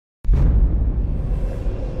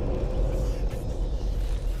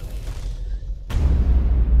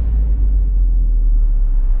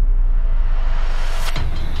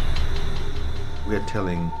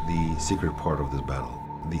telling the secret part of this battle,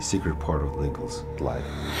 the secret part of Lincoln's life.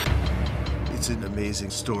 It's an amazing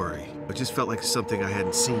story. It just felt like something I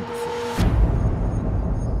hadn't seen before.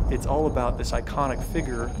 It's all about this iconic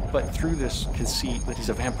figure, but through this conceit that he's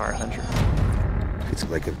a vampire hunter. It's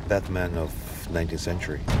like a Batman of 19th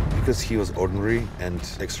century, because he was ordinary and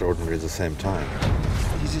extraordinary at the same time.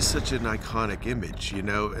 He's just such an iconic image, you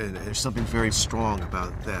know, and there's something very strong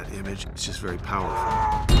about that image. It's just very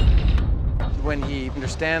powerful. When he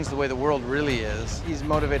understands the way the world really is, he's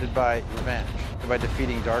motivated by revenge, by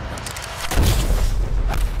defeating darkness.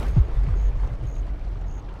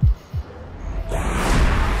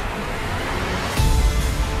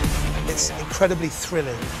 It's incredibly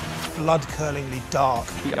thrilling, blood-curdlingly dark.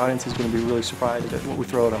 The audience is going to be really surprised at what we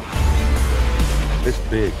throw at them. It's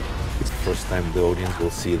big. It's the first time the audience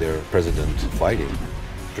will see their president fighting,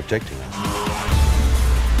 protecting us.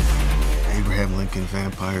 Abraham Lincoln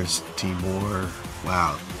Vampires Team War.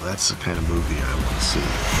 Wow, that's the kind of movie I want to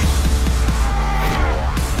see.